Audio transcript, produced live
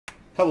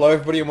Hello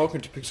everybody and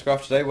welcome to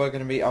Pixelcraft. Today we're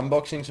going to be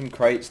unboxing some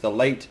crates, the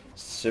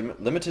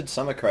limited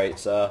summer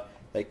crates.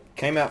 They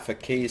came out for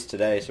keys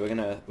today, so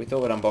we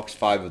thought we'd unbox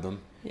 5 of them.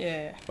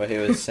 Yeah. We're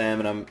here with Sam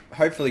and I'm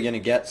hopefully going to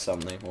get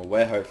something. Well,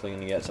 we're hopefully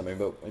going to get something,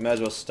 but we may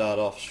as well start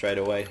off straight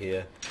away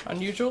here.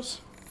 Unusuals?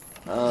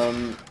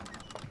 I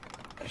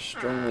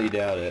strongly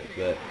doubt it,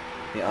 but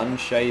the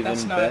unshaven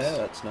That's bear, nice.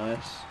 that's nice.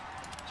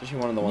 It's actually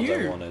one of the ones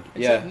I wanted.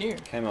 It Yeah, said new.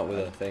 came out with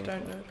a thing.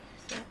 Don't know.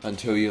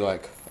 Until you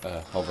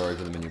hover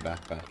over them in your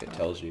backpack, it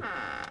tells you.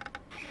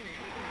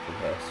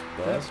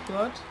 First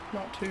blood.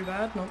 Not too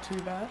bad, not too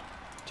bad.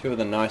 2 of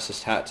the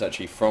nicest hats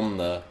actually from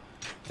the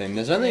thing.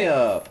 There's only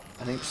I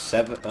think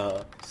 7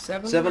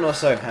 or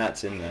so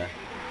hats in there.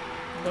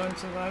 Don't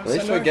survive. At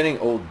least so we're getting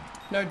all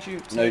no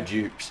dupes. no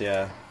dupes,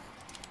 yeah.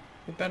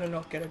 We better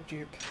not get a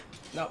dupe.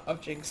 No,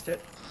 I've jinxed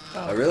it. Oh,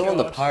 I really want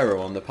the God. pyro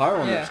one. The pyro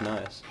one Yeah. looks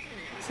nice.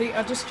 See,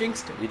 I just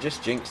jinxed it. You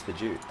just jinxed the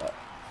dupe.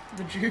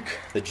 The duke.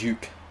 The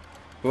duke.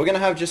 But we're gonna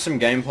have just some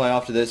gameplay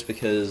after this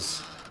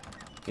because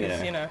you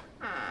know.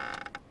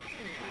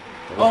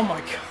 Oh my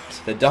God.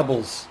 The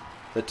doubles.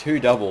 The 2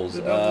 doubles.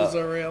 The doubles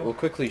are real. We'll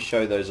quickly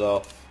show those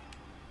off.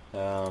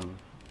 I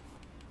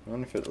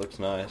wonder if it looks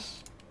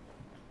nice.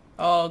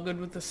 Oh, good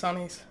with the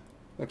sunnies.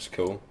 Looks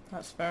cool.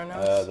 That's very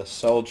nice. The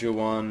soldier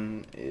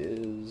one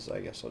is,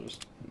 I guess I'll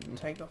just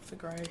Take off the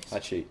greys.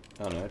 actually,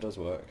 oh no, it does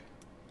work.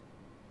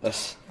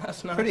 That's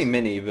That's nice. pretty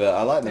mini, but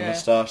I like the Yeah.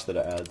 moustache that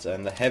it adds,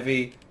 and the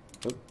heavy,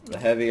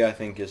 I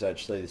think is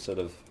actually sort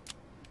of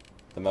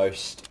the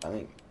most, I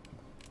think,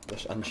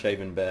 the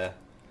unshaven bear.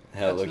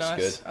 How it looks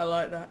nice. good. I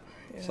like that.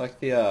 Yeah. It's like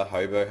the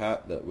hobo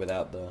hat that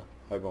without the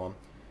hobo one.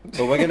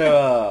 But we're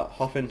gonna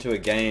hop into a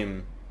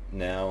game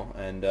now,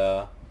 and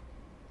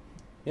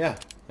yeah,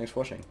 thanks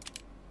for watching.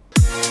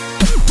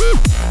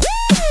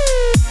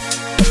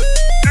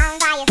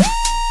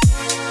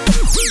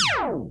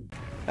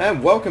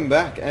 And welcome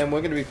back, and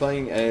we're going to be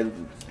playing a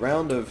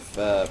round of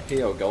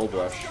PL Gold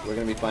Rush. We're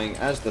going to be playing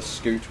as the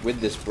Scoot with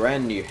this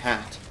brand new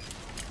hat,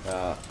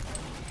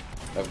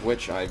 of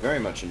which I very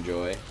much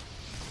enjoy.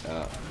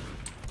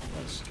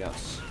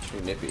 That's too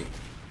nippy.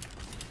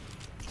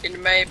 It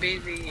may be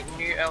the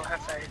new El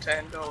Jefe to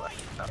handle it.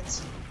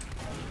 That's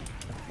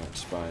That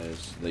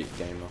Spire's Elite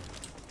Gamer.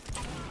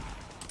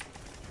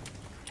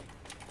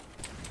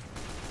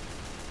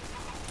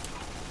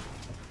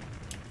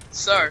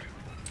 so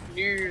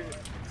new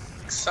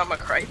summer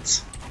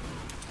crates.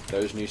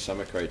 Those new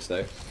summer crates,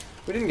 though.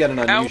 We didn't get an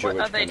How unusual,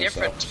 which are they kinda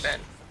different, sucks. Ben?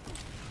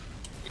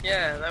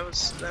 Yeah, that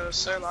was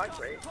so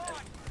likely.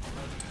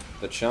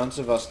 The chance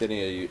of us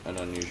getting an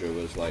unusual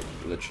was like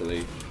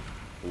literally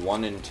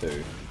 1 in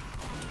 2.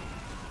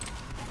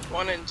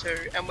 1 and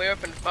 2, and we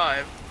opened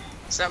 5.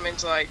 So that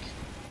means like.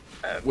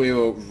 We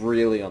were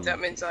really on. That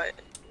means like.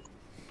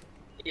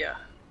 Yeah.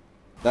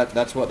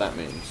 That's what that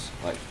means.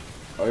 Like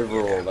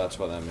overall, that's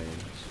what that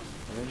means.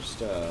 Let me just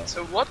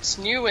So what's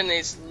new in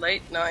these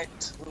late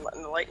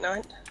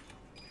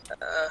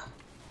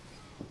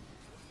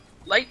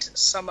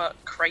summer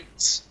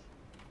crates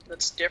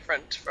that's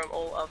different from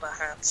all other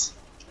hats?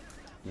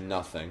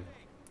 nothing.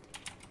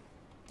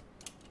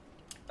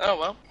 Oh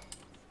well.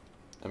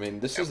 I mean,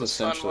 this It is was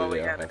fun while essentially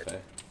we the had it. LFA.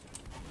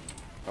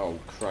 Oh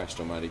Christ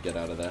Almighty! Get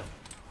out of there!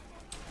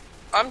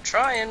 I'm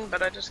trying,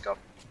 but I just got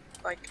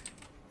like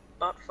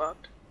butt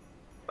fucked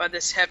by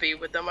this heavy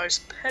with the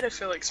most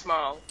pedophilic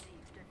smile.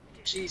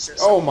 Jesus.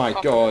 Oh I'm my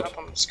popping it God. Up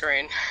on the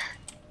screen.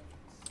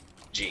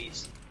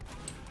 Jeez.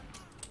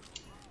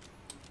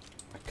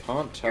 I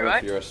can't tell You if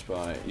right? you're a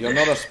spy. You're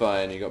not a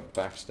spy, and you got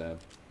backstabbed.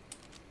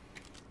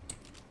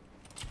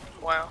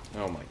 Wow.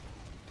 Oh my!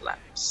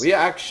 Laps. We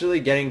are actually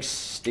getting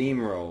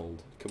steamrolled.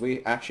 Could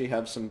we actually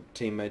have some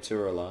teammates who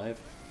are alive?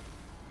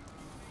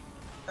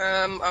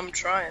 I'm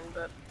trying,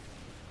 but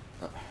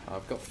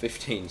I've got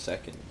 15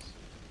 seconds.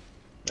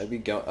 Maybe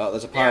go. Oh,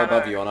 there's a pyro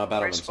above you on our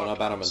battlements. On our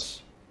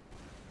battlements.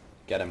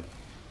 Get him.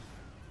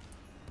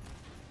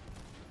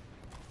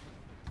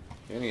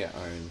 You're gonna get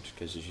owned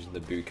because he's using the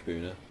book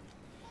booner.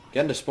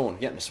 Get into spawn.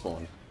 Get into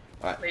spawn.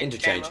 Alright, Lead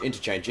interchange, camera.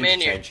 interchange, Menu.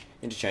 interchange,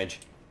 interchange.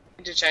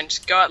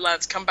 Interchange. Go out,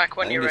 lads. Come back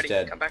when I you're think ready.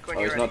 he's dead. Come back when oh,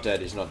 you're he's ready. not dead.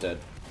 He's not dead.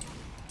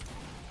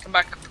 Come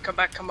back. Come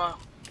back. Come on.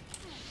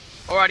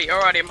 Alrighty.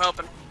 I'm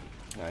helping.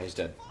 No, he's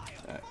dead.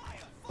 Alright.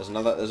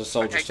 There's a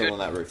soldier Okay, still good. on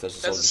that roof. There's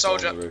a There's a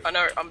soldier still soldier. on the roof. I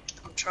know. I'm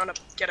trying to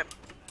get him.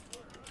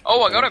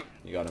 Oh, I got him.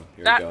 You got him.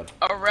 You're a That god.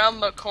 around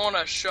the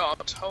corner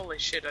shot. Holy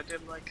shit! I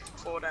did like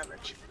 4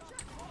 damage.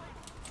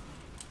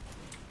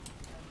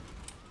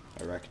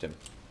 I wrecked him.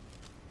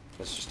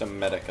 There's just a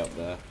medic up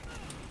there.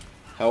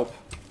 Help.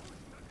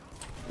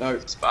 No.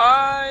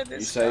 Spy this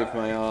You saved guy.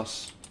 my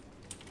ass.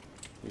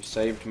 You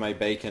saved my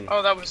bacon.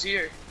 Oh, that was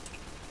you.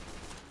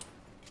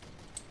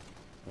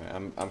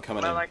 Right, I'm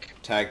coming My, in. like,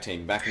 Tag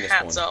team, back in this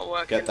hats one. aren't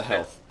working Get the for-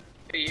 health.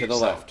 For you, To the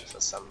so- left.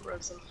 For some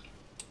reason.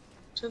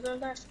 To the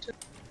left. To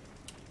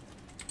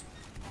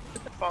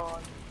the far.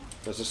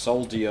 There's a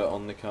soldier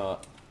on the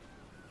cart.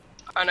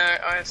 I know,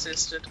 I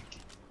assisted.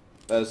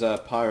 There's a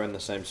pyre in the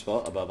same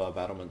spot above our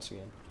battlements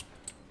again.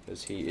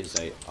 Because he is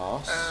a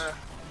arse.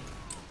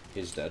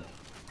 He's dead.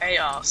 A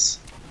arse.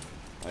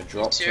 I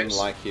dropped him serious?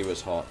 like he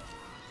was hot.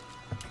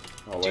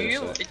 Oh, wait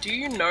a sec. Do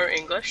you know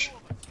English?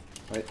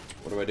 Wait,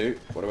 what do I do?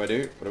 What do I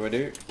do? What do I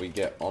do? We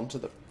get onto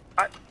the...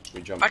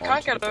 We jump I can't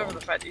onto get the over bomb.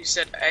 the fact that you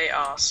said a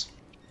arse.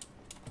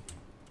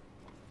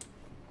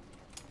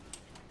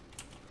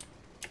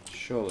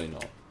 Surely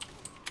not.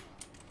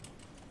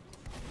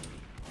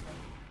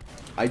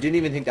 I didn't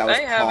even think that was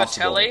They have a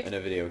possible telly. in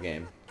a video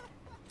game.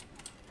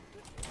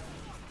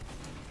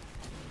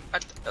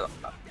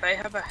 They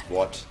have a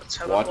What?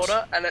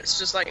 teleporter, and it's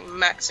just like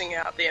maxing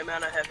out the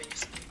amount of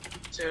heavies.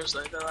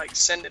 Seriously, they're like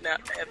sending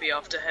out heavy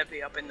after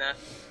heavy up in there.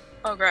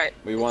 Oh great.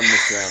 We won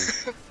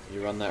this round.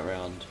 You run that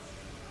round.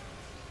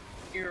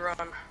 You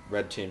run.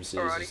 Red team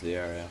seizes Alrighty. the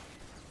area.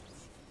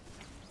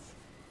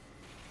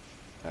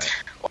 Alright.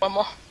 One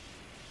more.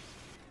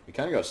 We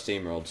kind of got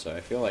steamrolled, so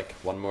I feel like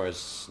one more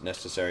is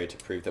necessary to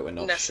prove that we're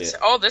not shit.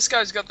 Oh, this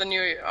guy's got the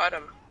new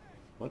item.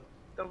 What?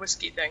 The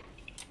whiskey thing.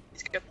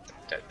 He's got.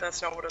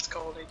 That's not what it's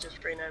called. He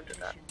just renamed it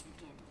that.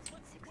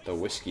 The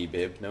whiskey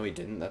bib. No, he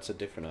didn't. That's a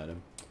different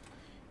item.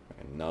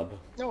 Fucking nub.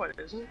 No, it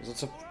isn't. There's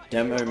lots of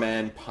Demo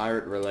Man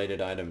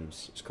pirate-related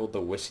items. It's called the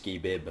whiskey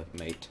bib,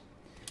 mate.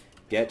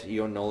 Get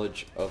your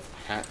knowledge of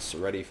hats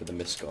ready for the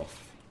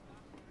misc-off.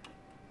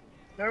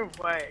 No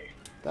way.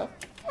 That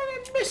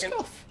fucking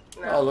misc-off!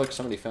 No. Oh look,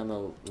 somebody found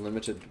the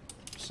limited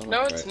summer No,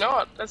 crate. it's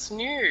not. That's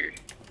new.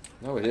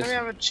 No, it Let me isn't.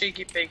 have a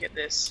cheeky peek at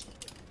this.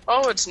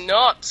 Oh, it's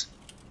not.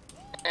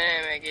 Oh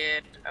my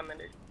god, I'm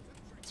gonna.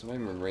 It's not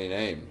even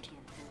renamed.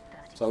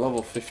 It's a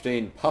level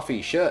 15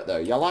 puffy shirt though.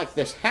 You like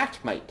this hat,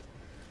 mate?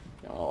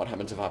 Oh, what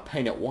happens if I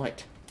paint it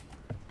white?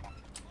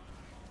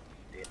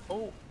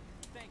 Oh,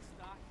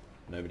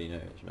 Nobody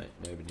knows, mate.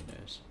 Nobody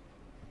knows.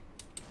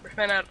 we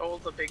found out all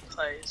the big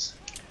plays.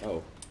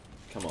 Oh,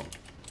 come on.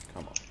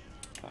 Come on.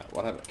 Alright,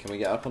 what happened? Can we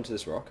get up onto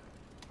this rock?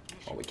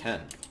 Oh, we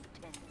can.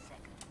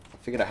 I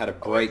figured I had to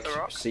break the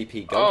rock?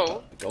 CP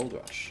Oh. Gold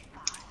Rush.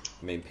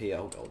 I mean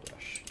PL Gold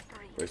Rush.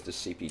 Where's the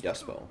CP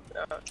Dust Bowl?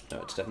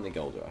 No, it's definitely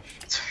Gold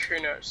Rush.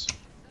 Who knows?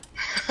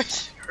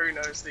 Who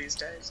knows these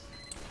days?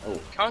 Oh,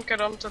 Can't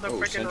get onto the Oh,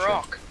 freaking sentry.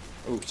 rock.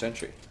 oh,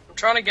 sentry. I'm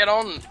trying to get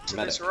on to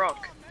Medic. this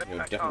rock, but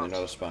You're I definitely can't.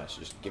 not a spy, so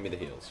just give me the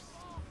heals.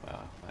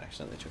 Wow, I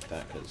accidentally took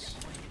that because...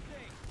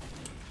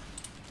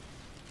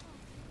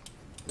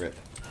 Rip.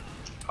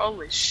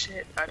 Holy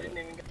shit! I didn't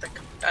even get the.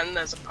 And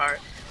there's a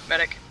pirate.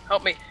 Medic,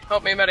 help me!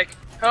 Help me, medic!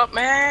 Help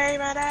me,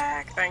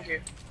 medic! Thank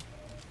you.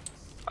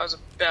 I was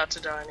about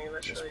to die, and he This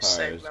literally pirate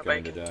saved is my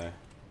going to bacon die.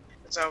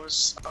 as I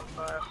was on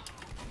fire.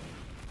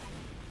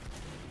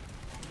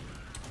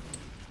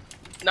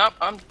 Nope,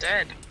 I'm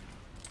dead.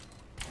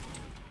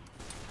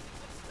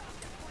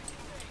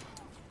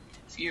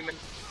 Fuming.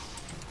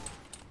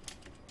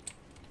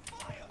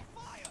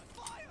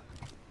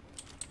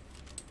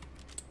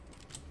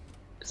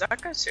 Is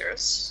that guy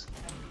serious?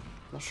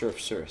 Not sure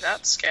if serious.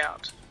 That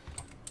scout.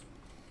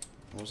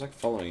 I was like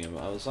following him.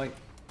 I was like...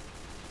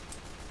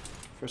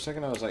 For a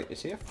second I was like,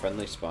 is he a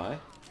friendly spy?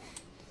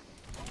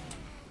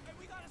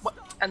 What?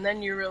 And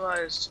then you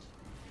realized.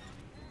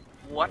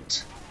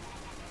 What?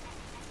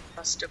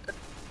 How stupid.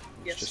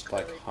 Yes, It's just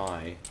clearly. like,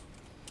 hi.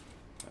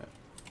 Right.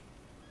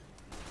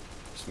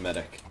 It's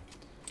medic.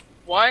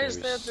 Why is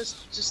There's- there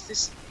just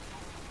this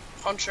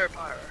poncho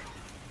pyro?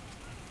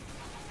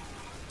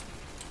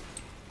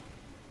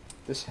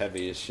 This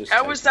heavy is just...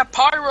 How like, is that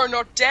pyro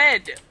not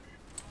dead?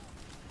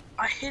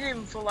 I hit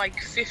him for like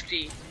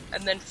 50,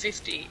 and then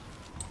 50,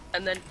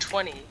 and then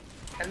 20,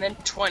 and then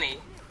 20,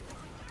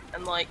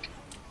 and like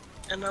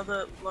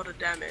another lot of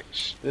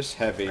damage. This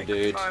heavy, like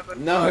dude. 5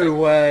 and No 5.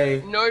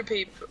 way! No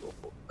people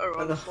are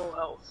on full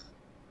health.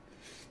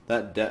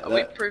 That Are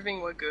we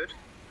proving we're good?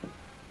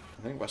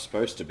 I think we're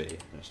supposed to be.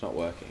 It's not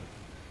working.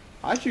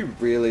 I actually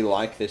really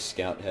like this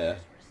scout hair.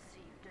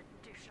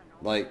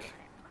 Like,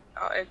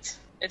 Oh,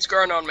 it's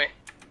grown on me.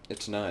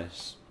 it's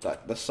nice.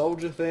 Like, the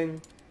soldier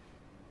thing,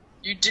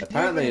 You didn't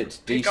apparently even it's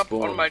pick up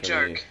despawned on my for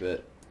me, joke.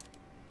 but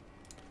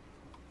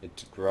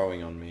it's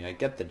growing on me. I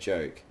get the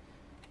joke.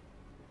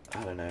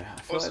 I don't know. I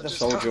feel Was like it the just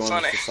soldier not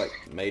one funny? just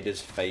like made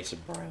his face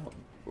brown.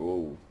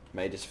 Ooh,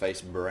 made his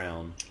face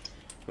brown.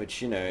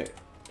 Which, you know,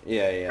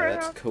 yeah,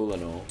 that's Brown. cool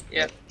and all.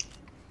 Yeah.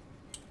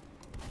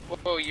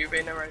 Whoa, you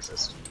being a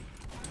racist.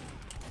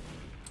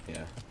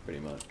 Yeah, pretty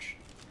much.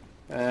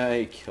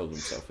 He killed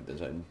himself with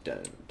his own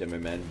demo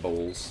man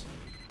balls.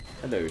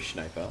 Hello,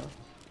 sniper.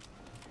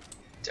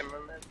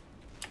 Timmerman.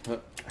 Huh,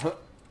 huh.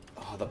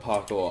 Oh, the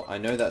parkour. I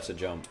know that's a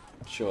jump.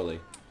 Surely.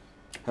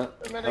 Huh,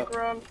 The medic huh,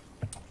 run.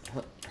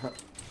 huh, huh.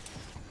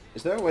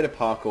 Is there a way to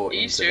parkour Are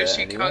you into serious?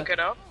 there You anywhere? can't get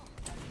up?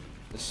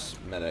 This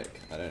medic,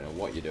 I don't know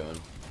what you're doing.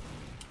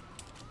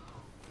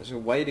 There's a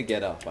way to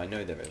get up. I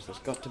know there is. There's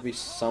got to be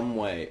some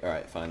way.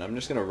 Alright, fine. I'm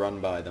just going to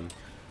run by them.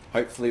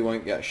 Hopefully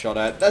won't get shot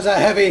at. There's a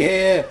heavy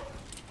here!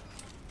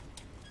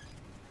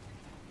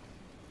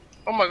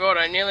 Oh my god,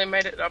 I nearly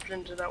made it up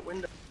into that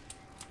window.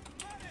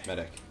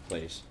 Medic,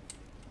 please.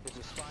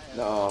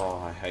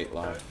 No, I hate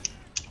life.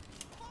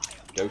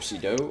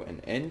 Do-si-do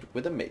and end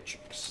with a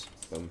matrix.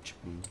 Boom,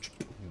 boom,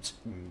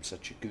 boom,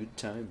 such a good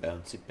time,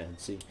 bouncy,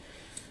 bouncy.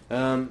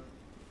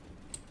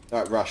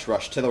 Alright,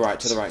 rush. To the right.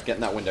 Get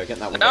in that window. Get in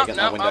that window. No, Get in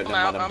that window. I'm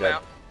out, I'm I'm dead.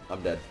 out.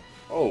 I'm dead.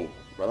 Oh,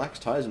 relax,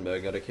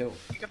 Heisenberg got a kill.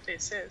 Pick up the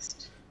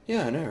assist.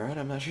 Yeah, I know, right?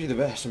 I'm actually the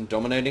best. I'm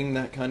dominating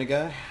that kind of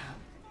guy.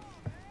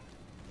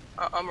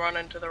 I'm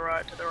running to the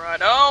right.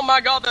 Oh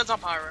my god, there's a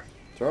pyro.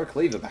 Throw a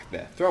cleaver back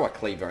there. Throw a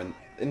cleaver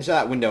into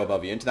that window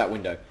above you. Into that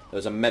window. There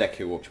was a medic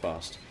who walked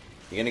past.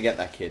 You're gonna get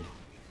that kid.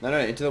 No,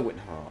 into the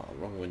window. Oh,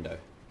 wrong window.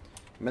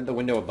 I meant the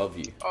window above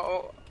you.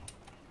 Oh.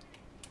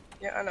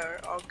 Yeah, I know.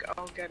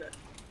 I'll get it.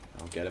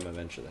 I'll get him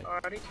eventually.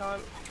 Alrighty, time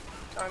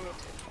me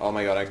to. Oh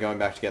my god, I'm going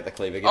back to get the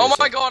cleaver. Oh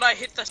my god, I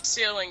hit the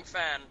ceiling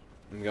fan.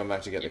 I'm going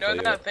back to get the You know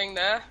cleaver. that thing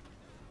there?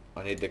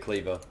 I need the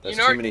cleaver. There's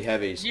You know- too many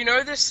heavies. You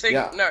know this thing?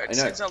 Yeah, No, I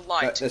know. it's a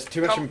light. There's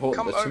too much Come There's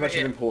too much over of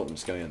here.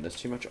 importance going on. There's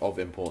too much of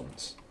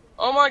importance.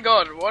 Oh my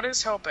god, what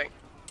is helping?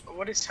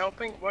 What is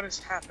helping? What is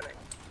happening?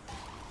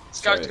 This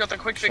guy's Sorry. got the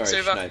quick fix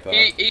Sorry, over. Sniper.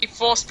 He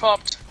force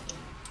popped.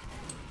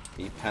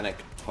 He panic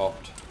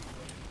popped.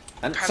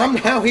 And Panic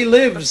somehow popped. he But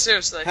lives!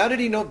 seriously. How did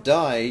he not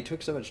die? He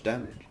took so much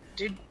damage.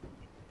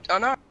 Oh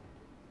no.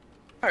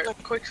 No, the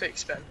quick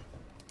fix, Ben.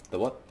 The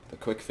what? The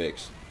quick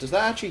fix. Does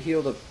that actually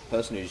heal the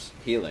person who's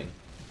healing?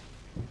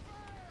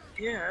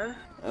 Yeah.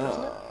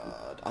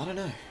 I don't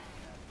know.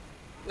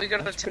 We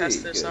gotta That's test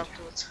pretty this good.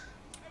 afterwards.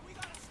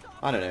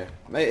 I don't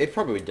know. It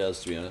probably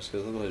does, to be honest,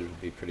 because otherwise it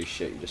would be pretty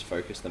shit. You just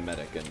focus the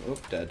medic and...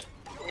 Oop, dead.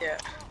 Yeah.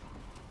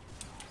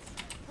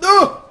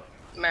 No!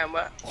 Man,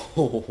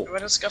 we're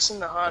discussing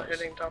the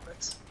hard-hitting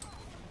topics.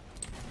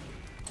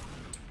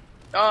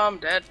 Oh, I'm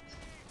dead.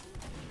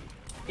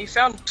 He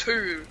found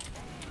 2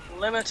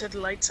 limited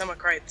late summer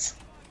crates.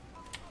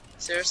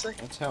 Seriously?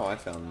 That's how I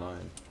found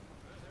mine.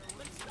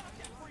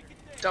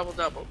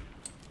 Double.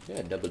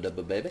 Yeah,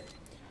 double baby.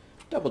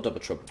 Double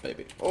trouble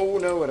baby. Oh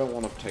no, I don't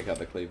want to take out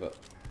the cleaver.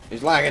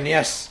 He's lagging,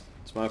 yes!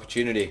 It's my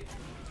opportunity.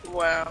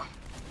 Wow.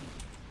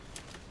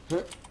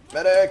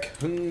 Medic!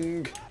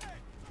 Hung.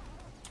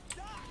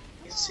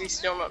 Is he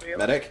still not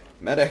healing?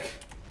 Medic!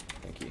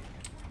 Thank you.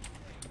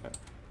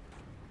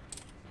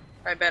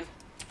 Hey Ben,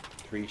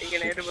 360. you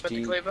gonna hit him with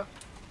the cleaver?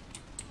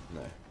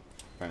 No.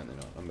 Apparently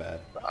not. I'm bad.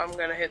 I'm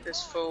gonna hit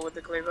this fool with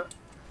the cleaver.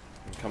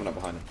 I'm coming up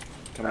behind him.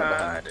 Coming up I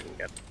behind him. didn't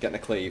get it. Getting a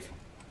cleave.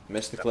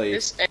 Missed the cleave.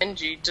 This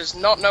NG does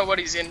not know what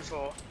he's in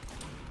for.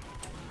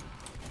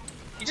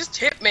 He just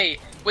hit me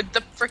with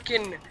the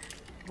frickin'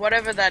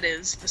 whatever that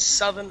is, the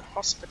Southern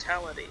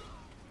Hospitality.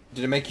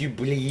 Did it make you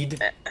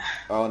bleed?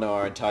 Oh no,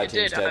 our entire It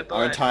team's did, I dead. Our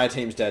bled. entire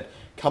team's dead.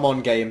 Come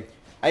on, game.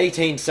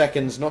 18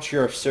 seconds. Not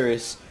sure if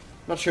serious.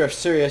 Not sure if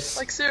serious.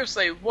 Like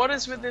seriously, what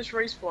is with this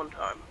respawn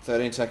time?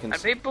 13 seconds.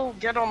 And people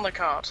get on the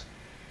cart.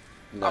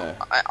 No.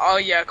 Oh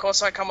yeah, of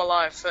course I come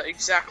alive for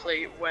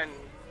exactly when.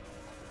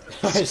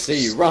 I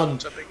see you. Run!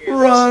 slaughter begins.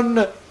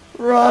 Run!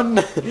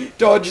 Run!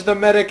 Dodge the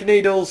medic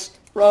needles!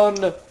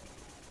 Run!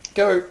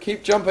 Go!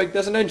 Keep jumping!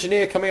 There's an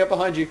engineer coming up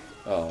behind you!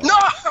 Oh,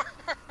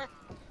 No!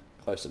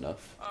 close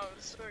enough. I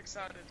was so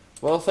excited.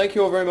 Well, thank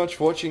you all very much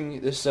for watching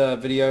this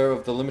video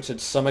of the limited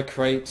summer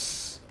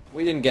crates.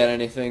 We didn't get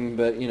anything,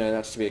 but, you know,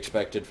 that's to be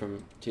expected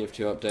from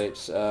TF2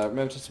 updates.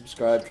 Remember to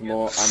subscribe for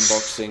more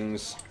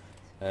unboxings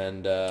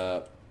and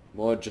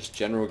more just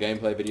general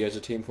gameplay videos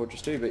of Team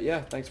Fortress 2. But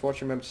yeah, thanks for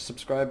watching. Remember to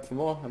subscribe for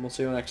more, and we'll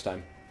see you all next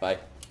time. Bye.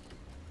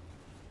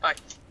 Bye.